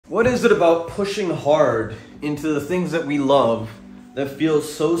What is it about pushing hard into the things that we love that feels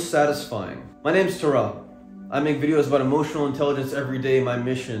so satisfying? My name's Tara. I make videos about emotional intelligence every day. My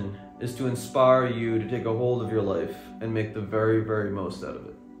mission is to inspire you to take a hold of your life and make the very, very most out of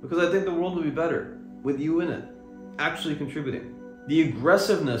it. Because I think the world will be better with you in it, actually contributing. The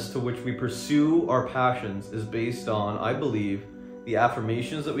aggressiveness to which we pursue our passions is based on, I believe, the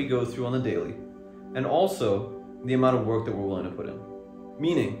affirmations that we go through on the daily, and also the amount of work that we're willing to put in.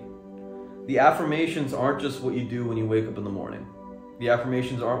 Meaning, the affirmations aren't just what you do when you wake up in the morning. The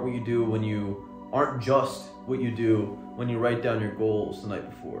affirmations aren't what you do aren't just what you do when you write down your goals the night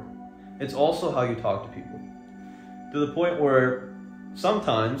before. It's also how you talk to people. To the point where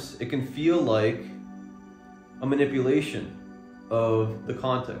sometimes it can feel like a manipulation of the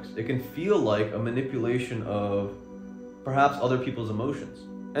context. It can feel like a manipulation of perhaps other people's emotions.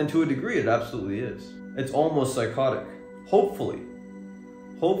 And to a degree, it absolutely is. It's almost psychotic. Hopefully,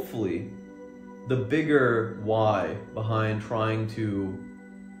 the bigger why behind trying to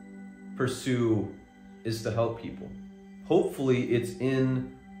pursue is to help people. Hopefully, it's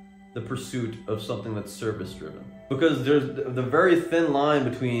in the pursuit of something that's service-driven. Because there's the very thin line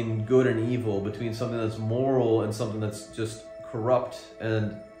between good and evil, between something that's moral and something that's just corrupt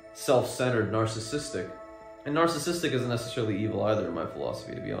and self-centered, narcissistic. And narcissistic isn't necessarily evil either in my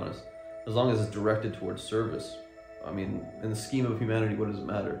philosophy, to be honest. As long as it's directed towards service. I mean, in the scheme of humanity, what does it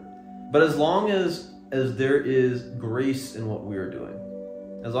matter? But as long as there is grace in what we are doing,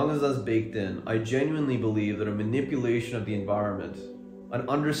 as long as that's baked in, I genuinely believe that a manipulation of the environment, an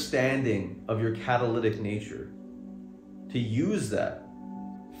understanding of your catalytic nature, to use that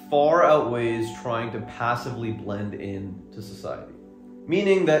far outweighs trying to passively blend into society.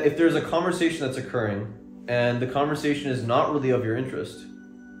 Meaning that if there's a conversation that's occurring and the conversation is not really of your interest,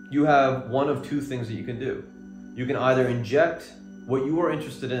 you have one of two things that you can do. You can either inject what you are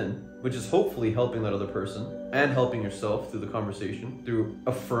interested in, which is hopefully helping that other person and helping yourself through the conversation, through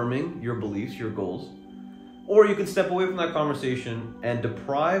affirming your beliefs, your goals, or you can step away from that conversation and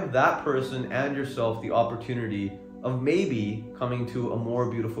deprive that person and yourself the opportunity of maybe coming to a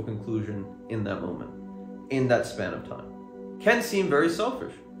more beautiful conclusion in that moment, in that span of time. Can seem very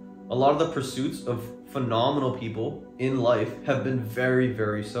selfish. A lot of the pursuits of phenomenal people in life have been very,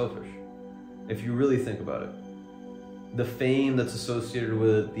 very selfish, if you really think about it. The fame that's associated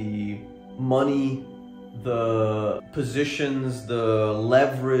with it, the money, the positions, the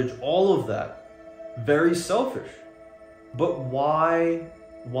leverage, all of that, very selfish. But why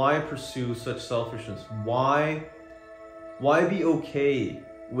pursue such selfishness? Why be okay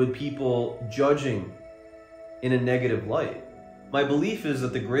with people judging in a negative light? My belief is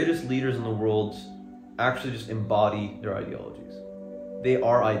that the greatest leaders in the world actually just embody their ideologies. They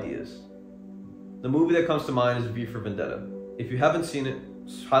are ideas. The movie that comes to mind is V for Vendetta. If you haven't seen it,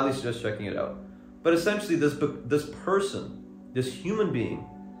 highly suggest checking it out. But essentially this person, this human being,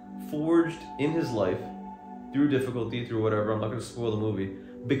 forged in his life, through difficulty, through whatever, I'm not going to spoil the movie,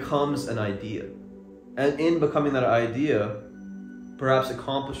 becomes an idea. And in becoming that idea, perhaps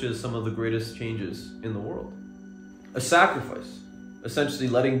accomplishes some of the greatest changes in the world. A sacrifice. Essentially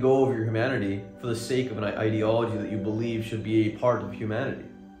letting go of your humanity for the sake of an ideology that you believe should be a part of humanity.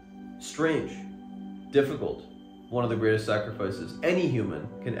 Strange. Difficult. One of the greatest sacrifices any human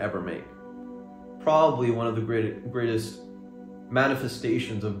can ever make. Probably one of the greatest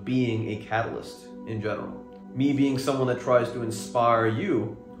manifestations of being a catalyst in general. Me being someone that tries to inspire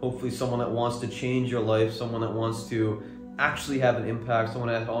you, hopefully someone that wants to change your life, someone that wants to actually have an impact, someone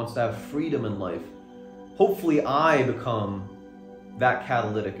that wants to have freedom in life. Hopefully I become that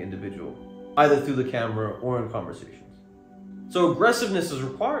catalytic individual, either through the camera or in conversations. So aggressiveness is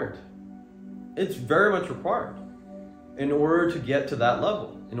required. It's very much required in order to get to that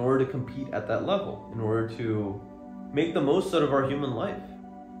level, in order to compete at that level, in order to make the most out of our human life,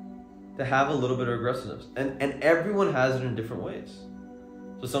 to have a little bit of aggressiveness. And everyone has it in different ways.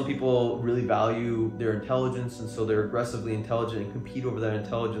 So some people really value their intelligence, and so they're aggressively intelligent and compete over that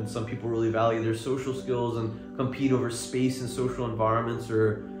intelligence. Some people really value their social skills and compete over space and social environments,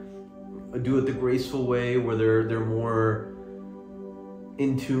 or do it the graceful way where they're more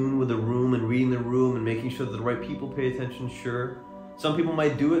in tune with the room and reading the room and making sure that the right people pay attention, sure. Some people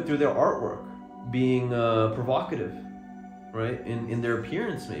might do it through their artwork, being provocative, right? In their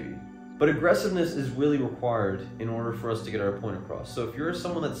appearance maybe. But aggressiveness is really required in order for us to get our point across. So if you're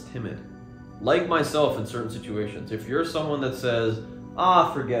someone that's timid, like myself in certain situations, if you're someone that says,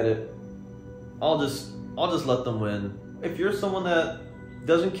 forget it, I'll just let them win. If you're someone that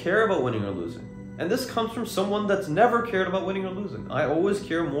doesn't care about winning or losing, and this comes from someone that's never cared about winning or losing. I always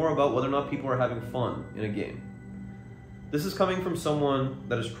care more about whether or not people are having fun in a game. This is coming from someone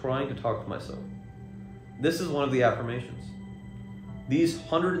that is trying to talk to myself. This is one of the affirmations. These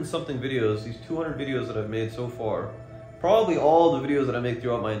 100 and something videos, these 200 videos that I've made so far, probably all the videos that I make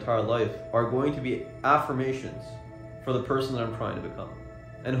throughout my entire life are going to be affirmations for the person that I'm trying to become.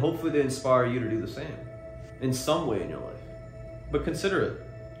 And hopefully they inspire you to do the same in some way in your life. But consider it.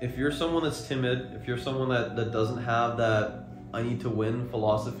 If you're someone that's timid, if you're someone that doesn't have that I need to win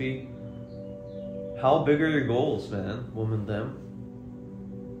philosophy, how big are your goals, man, woman, them?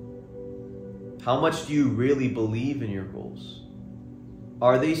 How much do you really believe in your goals?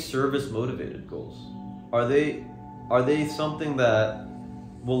 Are they service motivated goals? Are they something that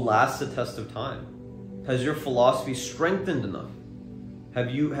will last the test of time? Has your philosophy strengthened enough? Have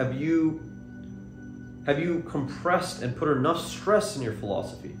you compressed and put enough stress in your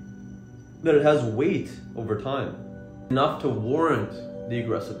philosophy that it has weight over time, enough to warrant the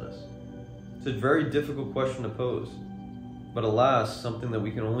aggressiveness? It's a very difficult question to pose, but alas, something that we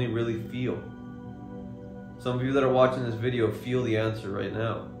can only really feel. Some of you that are watching this video feel the answer right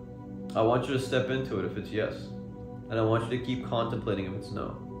now. I want you to step into it if it's yes, and I want you to keep contemplating if it's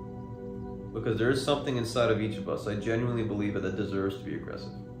no. Because there is something inside of each of us, I genuinely believe it, that deserves to be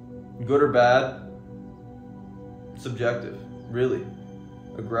aggressive. Good or bad, subjective, really.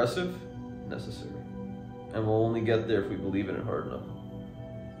 Aggressive, necessary. And we'll only get there if we believe in it hard enough.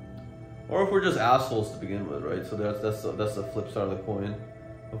 Or if we're just assholes to begin with, right? So that's the flip side of the coin.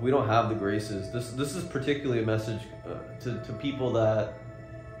 If we don't have the graces, this is particularly a message to people that,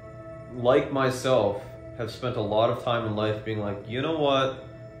 like myself, have spent a lot of time in life being like, you know what?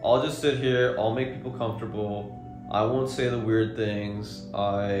 I'll just sit here, I'll make people comfortable, I won't say the weird things,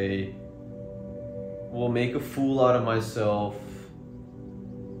 I will make a fool out of myself,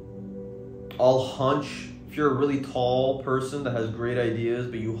 I'll hunch. If you're a really tall person that has great ideas,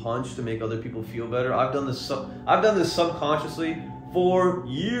 but you hunch to make other people feel better, I've done this subconsciously for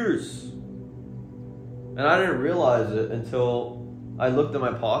years. And I didn't realize it until I looked at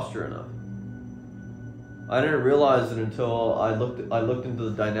my posture enough. I didn't realize it until I looked into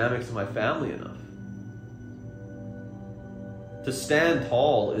the dynamics of my family enough. To stand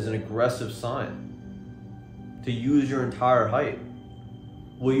tall is an aggressive sign. To use your entire height.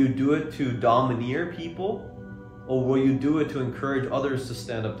 Will you do it to domineer people, or will you do it to encourage others to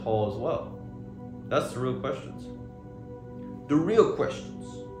stand up tall as well? That's the real questions. The real questions.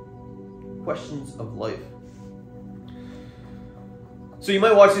 Questions of life. So you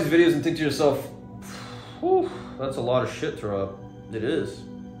might watch these videos and think to yourself, whew, that's a lot of shit, Tarab. It is.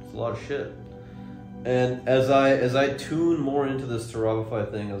 It's a lot of shit. And as I tune more into this Tarabify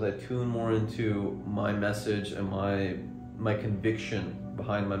thing, as I tune more into my message and my conviction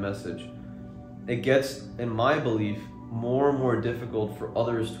behind my message, it gets, in my belief, more and more difficult for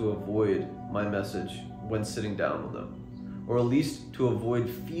others to avoid my message when sitting down with them, or at least to avoid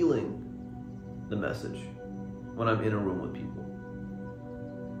feeling the message when I'm in a room with people.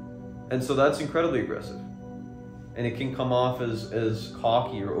 And so that's incredibly aggressive, and it can come off as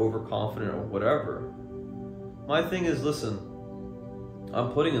cocky or overconfident or whatever. My thing is, listen,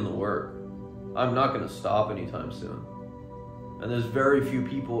 I'm putting in the work. I'm not going to stop anytime soon. And there's very few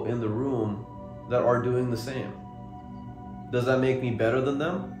people in the room that are doing the same. Does that make me better than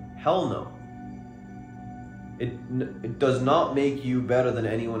them? Hell no. It does not make you better than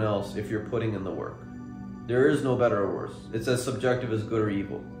anyone else if you're putting in the work. There is no better or worse. It's as subjective as good or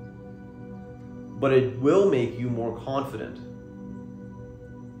evil. But it will make you more confident.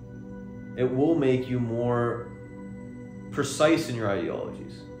 It will make you more precise in your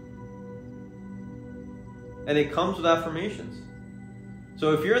ideologies. And it comes with affirmations.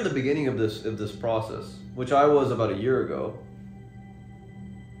 So if you're in the beginning of this process, which I was about a year ago,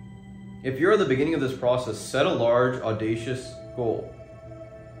 if you're at the beginning of this process, set a large, audacious goal.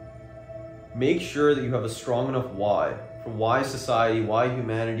 Make sure that you have a strong enough why, for why society, why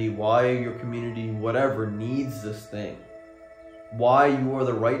humanity, why your community, whatever, needs this thing. Why you are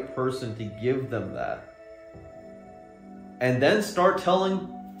the right person to give them that. And then start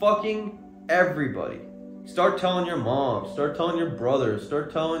telling fucking everybody. Start telling your mom, start telling your brothers,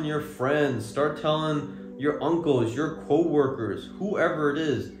 start telling your friends, start telling your uncles, your co-workers, whoever it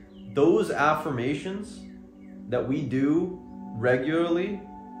is. Those affirmations that we do regularly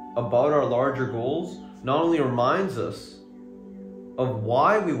about our larger goals not only reminds us of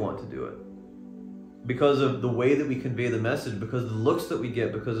why we want to do it, because of the way that we convey the message, because of the looks that we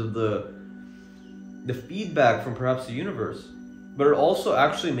get, because of the feedback from perhaps the universe, but it also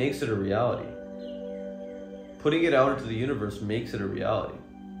actually makes it a reality. Putting it out into the universe makes it a reality.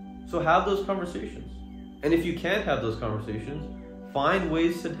 So have those conversations. And if you can't have those conversations, find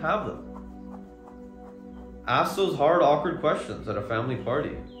ways to have them. ask those hard, awkward questions at a family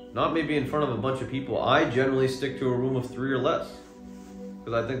party. Not maybe in front of a bunch of people. I generally stick to a room of 3 or less,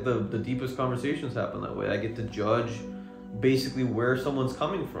 because I think the deepest conversations happen that way. I get to judge basically where someone's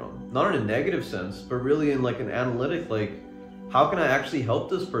coming from. Not in a negative sense, but really in like an analytic, like, how can I actually help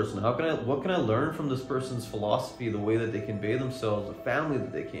this person? What can I learn from this person's philosophy, the way that they convey themselves, the family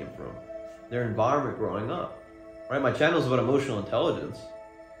that they came from, their environment growing up, right? My channel is about emotional intelligence.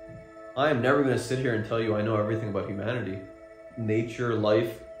 I am never going to sit here and tell you I know everything about humanity, nature,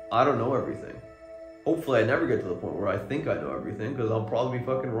 life. I don't know everything. Hopefully I never get to the point where I think I know everything, because I'll probably be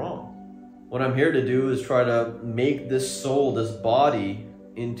fucking wrong. What I'm here to do is try to make this soul, this body,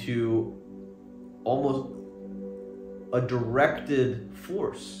 into almost a directed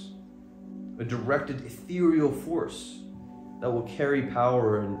force, a directed ethereal force that will carry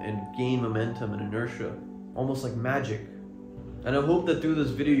power and gain momentum and inertia, almost like magic. And I hope that through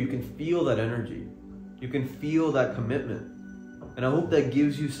this video you can feel that energy, you can feel that commitment, and I hope that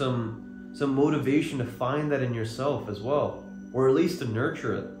gives you some motivation to find that in yourself as well, or at least to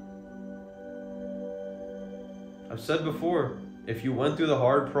nurture it. I've said before, if you went through the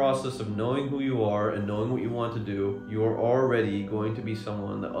hard process of knowing who you are and knowing what you want to do, you are already going to be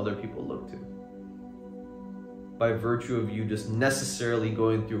someone that other people look to, by virtue of you just necessarily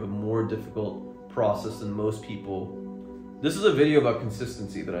going through a more difficult process than most people. This is a video about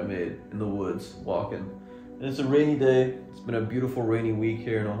consistency that I made in the woods, walking. And it's a rainy day. It's been a beautiful rainy week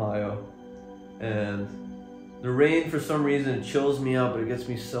here in Ohio. And the rain, for some reason, it chills me out, but it gets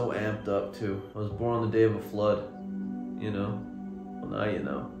me so amped up too. I was born on the day of a flood, you know? Well, now you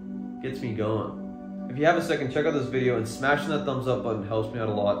know. Gets me going. If you have a second, check out this video, and smashing that thumbs up button helps me out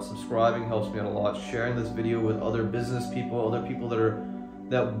a lot. Subscribing helps me out a lot. Sharing this video with other business people, other people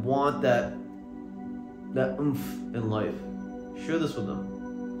that want that oomph in life. Share this with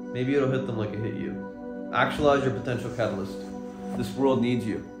them. Maybe it'll hit them like it hit you. Actualize your potential catalyst. This world needs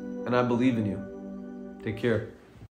you, and I believe in you. Take care.